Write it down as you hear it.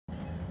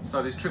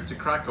So this trip to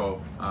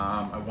Krakow,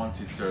 I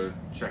wanted to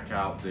check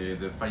out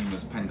the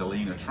famous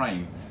Pendolino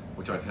train,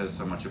 which I'd heard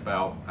so much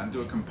about, and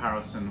do a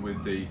comparison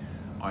with the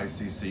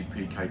ICC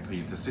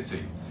PKP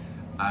Intercity.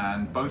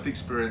 And both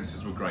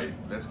experiences were great.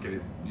 Let's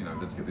get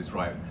this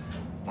right.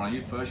 When I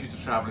first used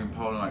to travel in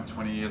Poland like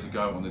 20 years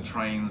ago on the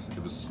trains,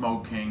 it was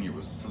smoking, it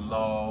was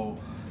slow,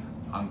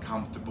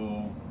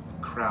 uncomfortable,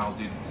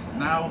 crowded.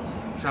 Now,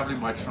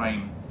 traveling by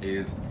train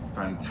is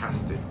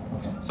fantastic.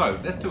 So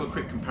let's do a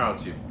quick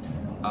comparative.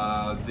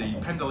 The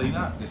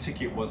Pendolino, the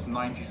ticket was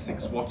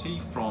 96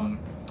 zloty from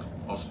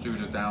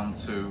Ostruda down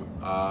to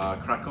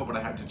Krakow, but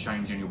I had to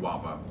change in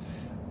Iława.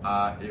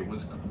 It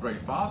was very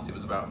fast, it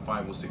was about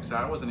 5 or 6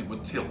 hours, and it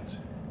would tilt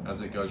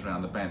as it goes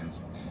around the bends.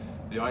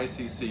 The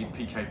ICC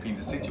PKP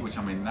Intercity, which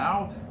I'm in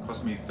now,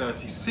 cost me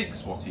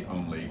 36 zloty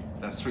only.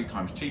 That's 3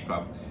 times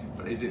cheaper,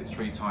 but is it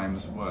 3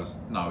 times worse?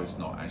 No, it's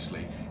not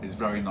actually. It's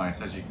very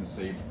nice, as you can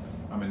see.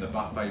 I'm in the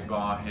buffet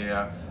bar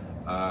here.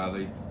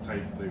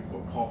 They've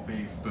got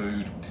coffee,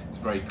 food. It's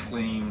very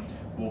clean.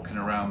 Walking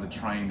around the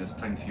train, there's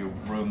plenty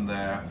of room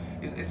there.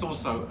 It's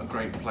also a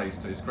great place.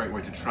 It's a great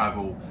way to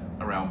travel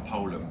around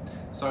Poland.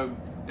 So,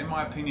 in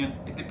my opinion,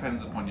 it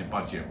depends upon your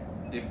budget.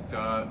 If,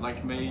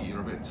 like me,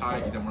 you're a bit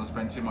tight, you don't want to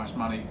spend too much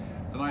money,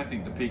 then I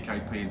think the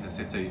PKP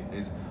Intercity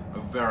is a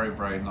very,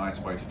 very nice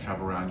way to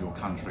travel around your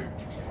country.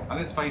 And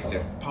let's face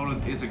it,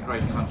 Poland is a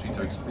great country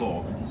to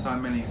explore. So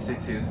many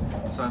cities,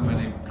 so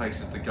many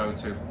places to go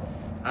to.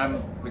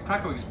 The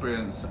Krakow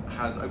experience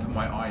has opened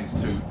my eyes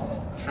to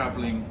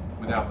traveling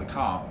without the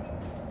car.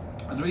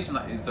 And the reason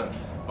that is that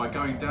by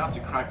going down to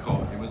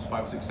Krakow, it was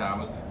 5 or 6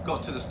 hours,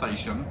 got to the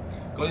station,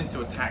 got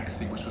into a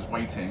taxi which was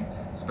waiting,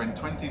 spent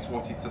 20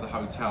 zloty to the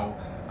hotel,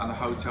 and the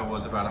hotel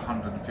was about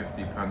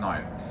 150 per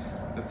night.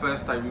 The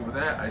first day we were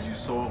there, as you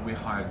saw, we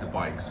hired the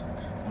bikes.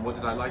 And what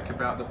did I like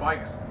about the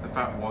bikes? The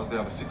fact was they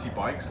are the city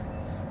bikes.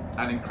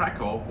 And in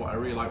Krakow, what I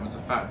really liked was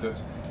the fact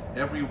that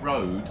every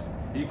road,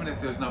 even if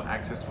there's no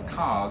access for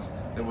cars,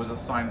 there was a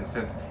sign that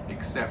says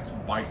accept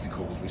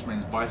bicycles, which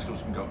means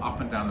bicycles can go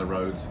up and down the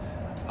roads.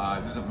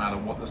 It doesn't matter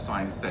what the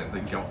sign says. They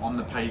can go on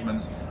the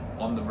pavements,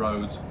 on the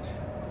roads.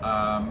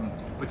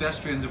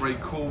 Pedestrians are very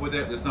cool with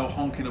it. There's no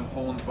honking of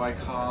horns by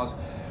cars.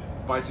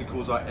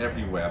 Bicycles are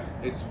everywhere.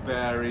 It's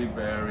very,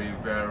 very,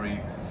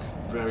 very,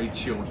 very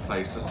chilled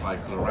place to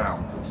cycle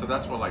around. So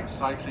that's why I like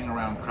cycling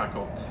around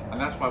Krakow, and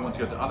that's why I want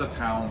to go to other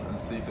towns and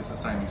see if it's the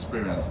same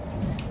experience.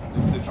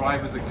 The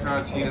drivers are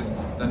courteous,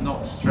 they're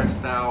not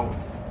stressed out,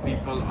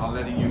 people are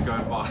letting you go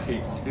by.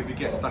 If you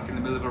get stuck in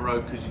the middle of a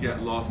road because you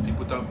get lost,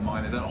 people don't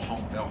mind, they don't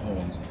honk their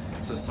horns.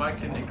 So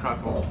cycling in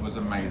Krakow was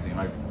amazing.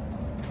 I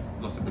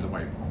lost a bit of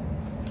weight.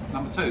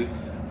 Number 2,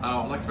 what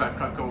I liked about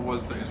Krakow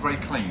was that it was very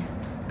clean.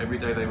 Every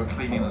day they were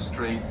cleaning the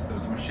streets, there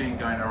was a machine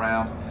going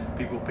around,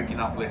 people picking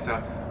up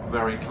litter.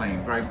 Very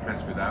clean, very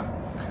impressed with that.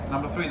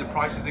 Number 3, the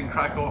prices in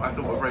Krakow I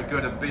thought were very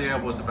good. A beer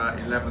was about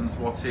 11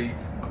 zloty,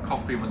 a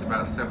coffee was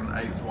about 7,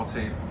 8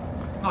 zloty.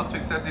 Not too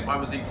excessive. I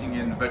was eating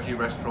in veggie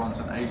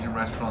restaurants and Asian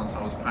restaurants.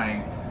 I was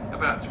paying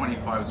about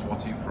 25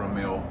 zloty for a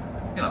meal.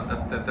 You know,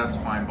 that's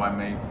fine by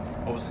me.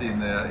 Obviously in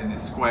the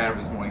square it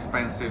was more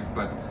expensive,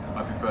 but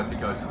I prefer to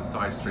go to the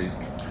side streets.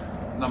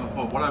 Number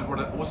 4, what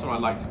I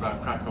liked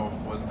about Krakow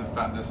was the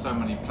fact there's so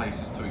many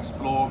places to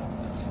explore.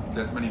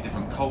 There's many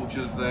different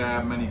cultures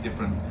there, many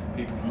different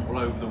people from all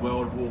over the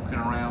world walking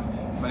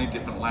around, many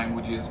different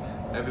languages.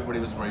 Everybody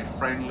was very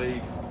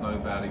friendly, no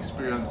bad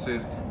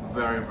experiences,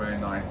 very, very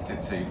nice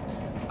city.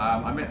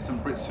 I met some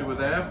Brits who were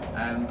there,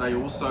 and they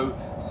also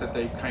said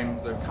they've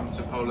come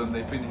to Poland.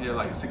 They've been here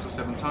like 6 or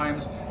 7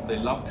 times. They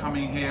love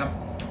coming here.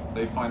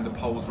 They find the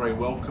Poles very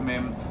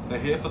welcoming. They're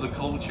here for the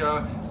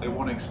culture. They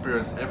want to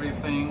experience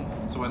everything.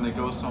 So when they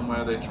go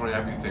somewhere, they try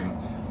everything.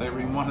 They were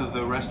in one of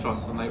the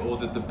restaurants and they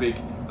ordered the big,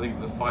 I think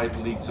the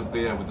 5-litre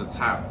beer with the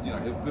tap. You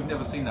know, we've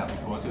never seen that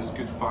before, so it was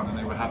good fun, and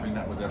they were having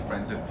that with their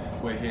friends. And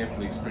we're here for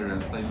the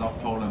experience. They love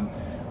Poland.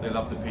 They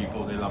love the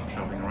people. They love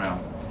traveling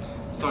around.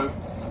 So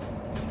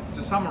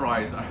to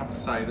summarize, I have to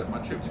say that my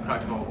trip to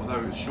Krakow, although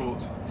it was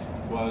short,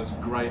 was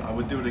great. I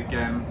would do it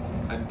again.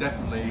 And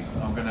definitely,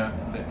 I'm gonna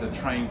let the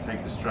train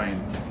take the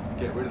strain.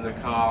 Get rid of the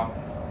car,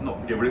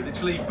 not get rid of it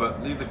literally,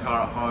 but leave the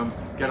car at home,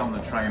 get on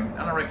the train,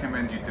 and I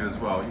recommend you do as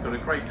well. You've got a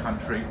great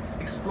country,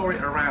 explore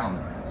it around.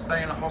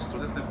 Stay in a hostel, it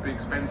doesn't have to be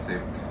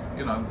expensive.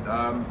 You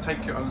know,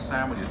 take your own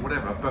sandwiches,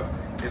 whatever, but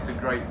it's a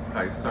great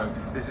place. So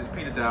this is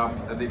Peter Dow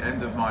at the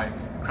end of my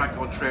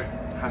Krakow trip.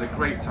 Had a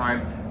great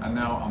time, and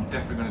now I'm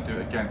definitely going to do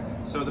it again.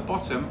 So at the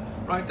bottom,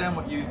 write down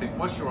what you think.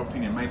 What's your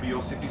opinion? Maybe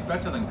your city's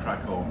better than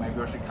Krakow. Maybe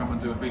I should come and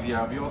do a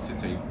video of your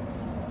city.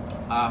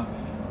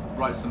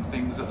 Write some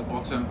things at the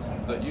bottom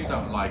that you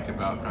don't like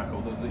about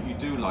Krakow, that you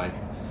do like.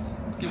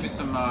 Give me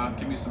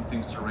some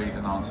things to read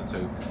and answer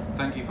to.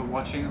 Thank you for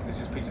watching. This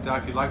is Peter Dow.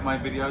 If you like my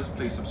videos,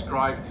 please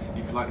subscribe.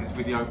 If you like this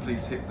video,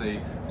 please hit the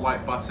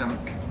like button.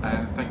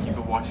 And thank you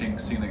for watching.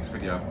 See you next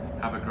video.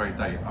 Have a great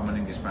day. I'm an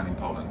Englishman in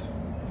Poland.